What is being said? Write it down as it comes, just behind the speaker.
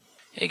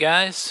Hey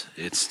guys,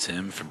 it's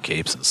Tim from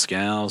Capes and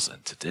Scowls,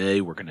 and today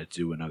we're going to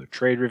do another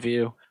trade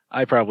review.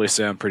 I probably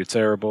sound pretty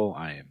terrible,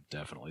 I am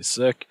definitely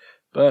sick,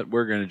 but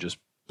we're going to just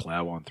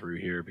plow on through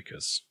here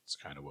because it's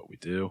kind of what we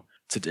do.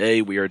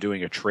 Today we are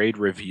doing a trade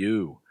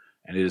review,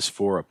 and it is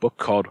for a book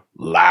called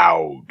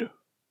Loud.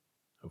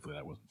 Hopefully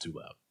that wasn't too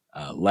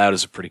loud. Loud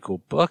is a pretty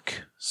cool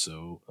book,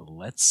 so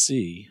let's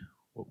see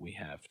what we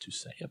have to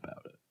say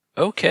about it.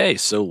 Okay,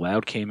 so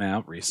Loud came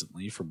out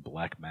recently from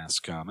Black Mass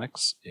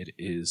Comics. It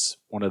is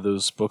one of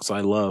those books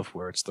I love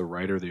where it's the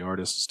writer, the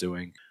artist is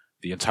doing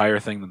the entire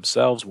thing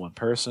themselves, one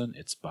person.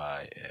 It's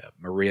by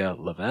Maria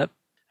Levet,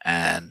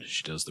 and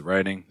she does the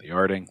writing, the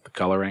arting, the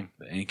coloring,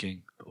 the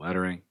inking, the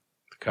lettering,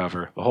 the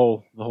cover, the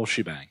whole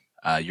shebang.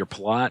 Your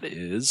plot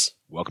is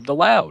Welcome to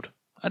Loud,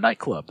 a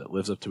nightclub that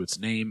lives up to its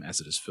name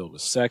as it is filled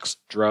with sex,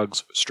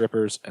 drugs,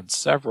 strippers, and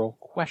several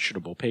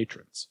questionable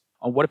patrons.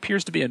 On what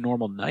appears to be a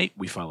normal night,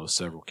 we follow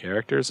several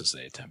characters as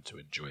they attempt to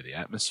enjoy the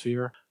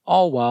atmosphere,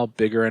 all while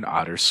bigger and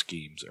odder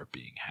schemes are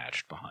being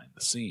hatched behind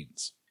the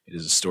scenes. It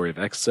is a story of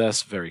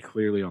excess, very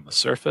clearly on the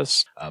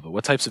surface, but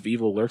what types of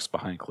evil lurks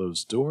behind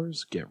closed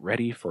doors? Get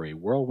ready for a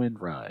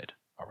whirlwind ride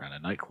around a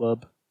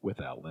nightclub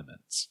without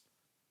limits.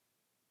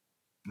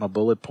 My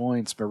bullet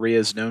points. Maria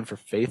is known for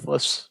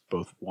Faithless,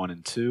 both 1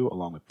 and 2,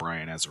 along with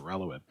Brian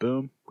Azzarello at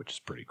Boom, which is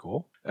pretty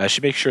cool.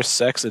 She makes sure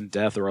sex and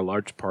death are a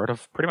large part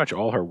of pretty much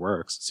all her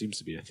works. It seems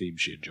to be a theme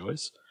she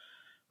enjoys.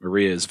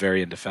 Maria is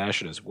very into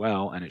fashion as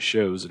well, and it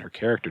shows in her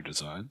character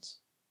designs.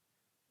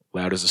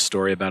 Loud is a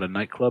story about a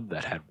nightclub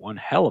that had one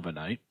hell of a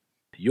night.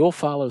 You'll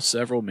follow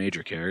several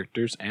major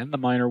characters, and the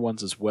minor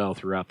ones as well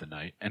throughout the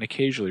night, and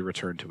occasionally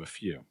return to a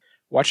few.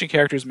 Watching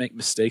characters make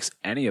mistakes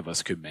any of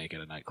us could make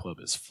at a nightclub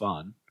is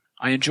fun.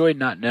 I enjoyed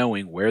not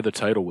knowing where the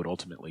title would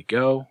ultimately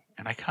go,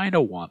 and I kind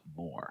of want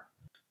more.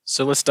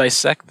 So let's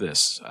dissect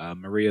this.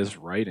 Maria's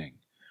writing.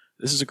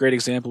 This is a great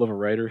example of a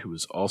writer who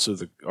is also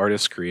the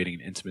artist creating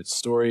an intimate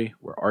story,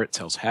 where art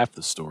tells half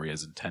the story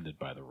as intended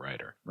by the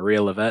writer.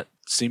 Maria Levet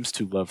seems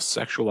to love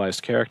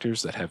sexualized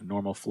characters that have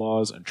normal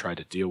flaws and try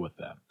to deal with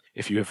them.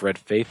 If you have read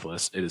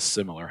Faithless, it is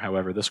similar.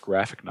 However, this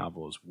graphic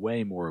novel is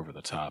way more over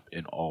the top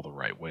in all the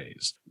right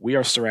ways. We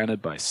are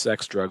surrounded by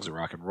sex, drugs, and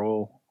rock and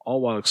roll, all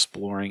while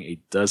exploring a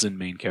dozen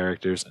main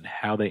characters and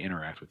how they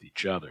interact with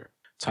each other.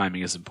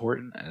 Timing is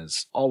important,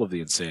 as all of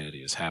the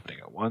insanity is happening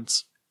at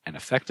once, and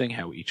affecting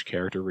how each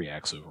character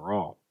reacts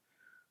overall.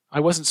 I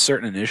wasn't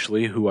certain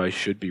initially who I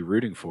should be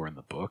rooting for in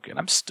the book, and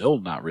I'm still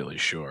not really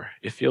sure.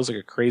 It feels like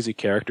a crazy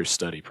character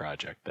study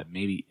project that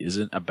maybe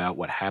isn't about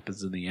what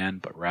happens in the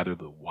end, but rather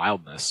the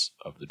wildness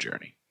of the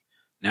journey.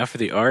 Now for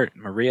the art.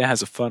 Maria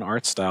has a fun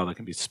art style that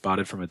can be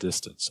spotted from a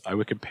distance. I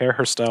would compare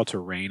her style to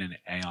Rain and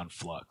Aeon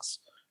Flux.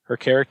 Her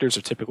characters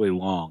are typically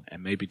long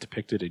and may be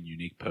depicted in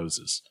unique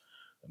poses.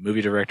 A movie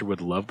director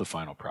would love the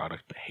final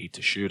product, but hate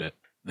to shoot it.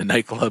 The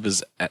nightclub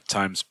is at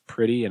times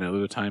pretty and at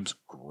other times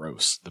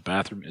gross. The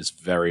bathroom is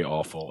very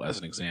awful, as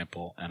an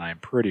example, and I am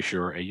pretty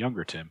sure a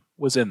younger Tim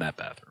was in that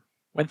bathroom.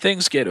 When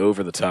things get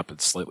over the top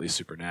and slightly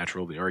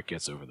supernatural, the art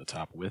gets over the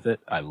top with it.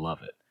 I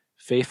love it.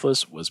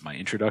 Faithless was my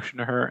introduction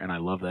to her, and I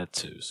love that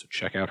too, so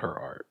check out her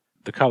art.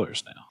 The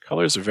colors now.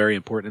 Colors are very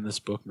important in this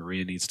book.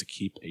 Maria needs to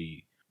keep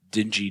a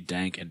dingy,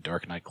 dank, and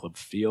dark nightclub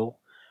feel.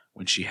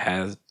 When she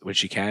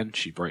can,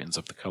 she brightens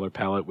up the color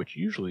palette, which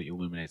usually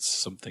illuminates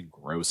something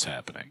gross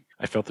happening.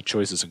 I felt the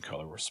choices in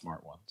color were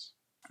smart ones.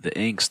 The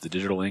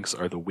digital inks,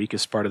 are the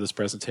weakest part of this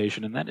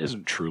presentation, and that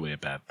isn't truly a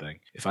bad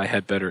thing. If I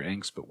had better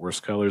inks but worse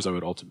colors, I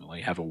would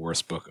ultimately have a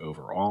worse book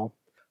overall.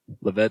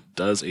 Levet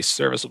does a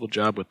serviceable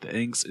job with the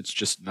inks, it's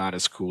just not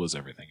as cool as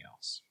everything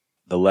else.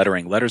 The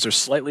lettering. Letters are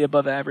slightly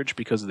above average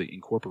because of the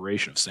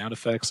incorporation of sound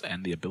effects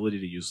and the ability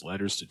to use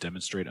letters to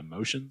demonstrate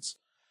emotions.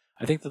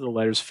 I think that the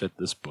letters fit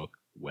this book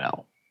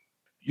well.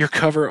 Your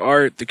cover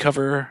art. The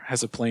cover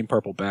has a plain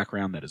purple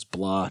background that is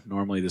blah.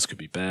 Normally this could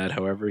be bad,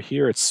 however,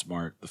 here it's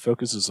smart. The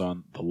focus is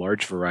on the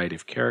large variety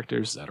of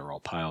characters that are all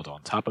piled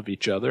on top of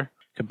each other.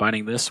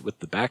 Combining this with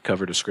the back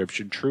cover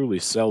description truly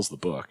sells the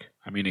book.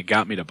 I mean, it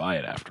got me to buy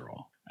it after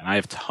all. And I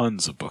have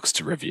tons of books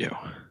to review.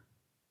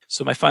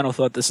 So my final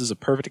thought, this is a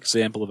perfect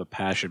example of a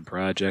passion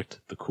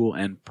project. The cool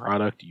end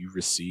product you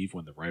receive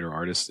when the writer,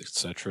 artist,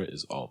 etc.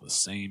 is all the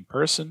same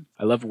person.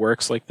 I love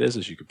works like this,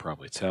 as you could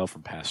probably tell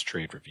from past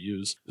trade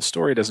reviews. The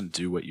story doesn't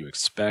do what you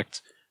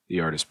expect. The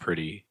art is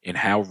pretty in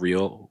how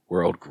real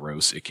world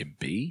gross it can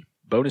be.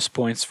 Bonus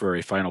points for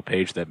a final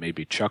page that made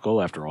me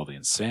chuckle after all the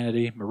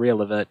insanity. Maria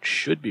Levet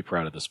should be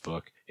proud of this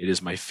book. It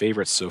is my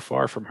favorite so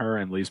far from her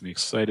and leaves me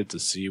excited to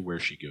see where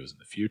she goes in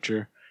the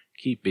future.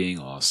 Keep being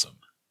awesome.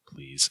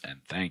 Please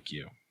and thank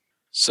you.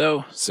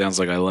 So, sounds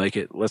like I like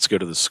it. Let's go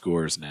to the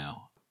scores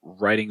now.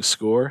 Writing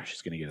score,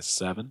 she's going to get a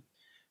 7.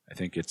 I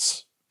think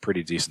it's a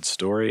pretty decent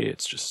story.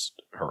 It's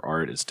just her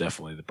art is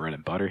definitely the bread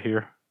and butter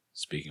here.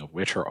 Speaking of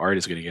which, her art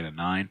is going to get a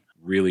 9.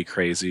 Really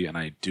crazy, and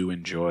I do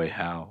enjoy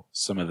how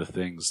some of the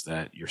things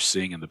that you're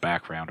seeing in the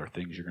background are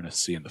things you're going to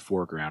see in the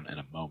foreground in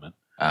a moment.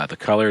 The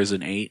color is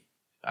an 8.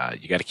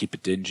 You got to keep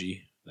it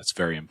dingy. That's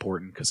very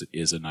important because it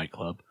is a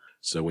nightclub.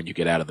 So when you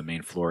get out of the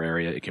main floor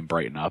area, it can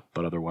brighten up,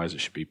 but otherwise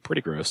it should be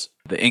pretty gross.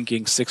 The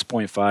inking,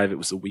 6.5. It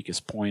was the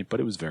weakest point, but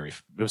it was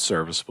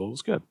serviceable. It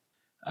was good.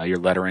 Your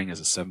lettering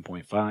is a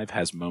 7.5.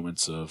 Has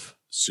moments of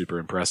super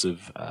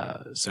impressive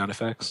sound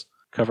effects.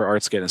 Cover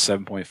art's getting a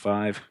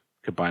 7.5.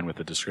 Combined with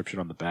the description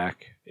on the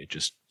back, it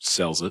just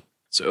sells it.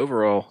 So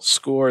overall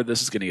score,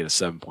 this is going to get a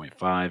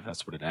 7.5.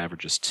 That's what it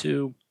averages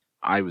to.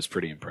 I was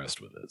pretty impressed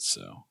with it.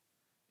 So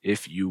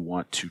if you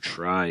want to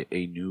try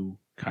a new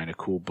kind of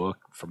cool book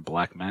from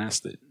Black Mass,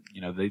 that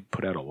they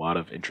put out a lot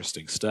of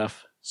interesting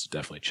stuff, so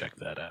definitely check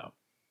that out.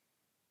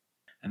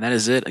 And that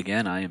is it.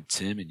 Again, I am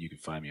Tim, and you can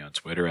find me on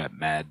Twitter at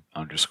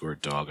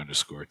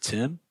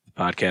mad_dog_Tim. The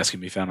podcast can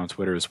be found on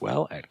Twitter as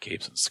well at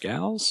Capes and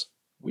Scowls.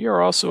 We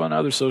are also on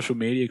other social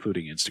media,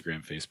 including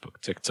Instagram,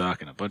 Facebook,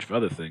 TikTok, and a bunch of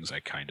other things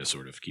I kind of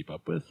sort of keep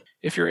up with.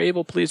 If you're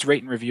able, please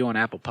rate and review on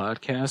Apple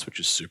Podcasts, which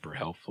is super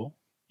helpful.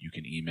 You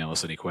can email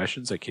us any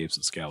questions at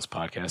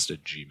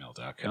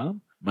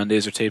capesandscowlspodcast@gmail.com.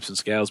 Mondays are Tapes and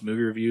Scowls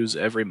movie reviews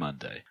every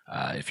Monday.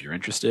 If you're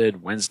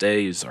interested,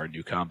 Wednesday is our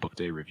new comic book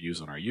day reviews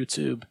on our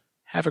YouTube.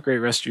 Have a great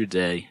rest of your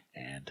day,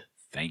 and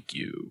thank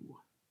you.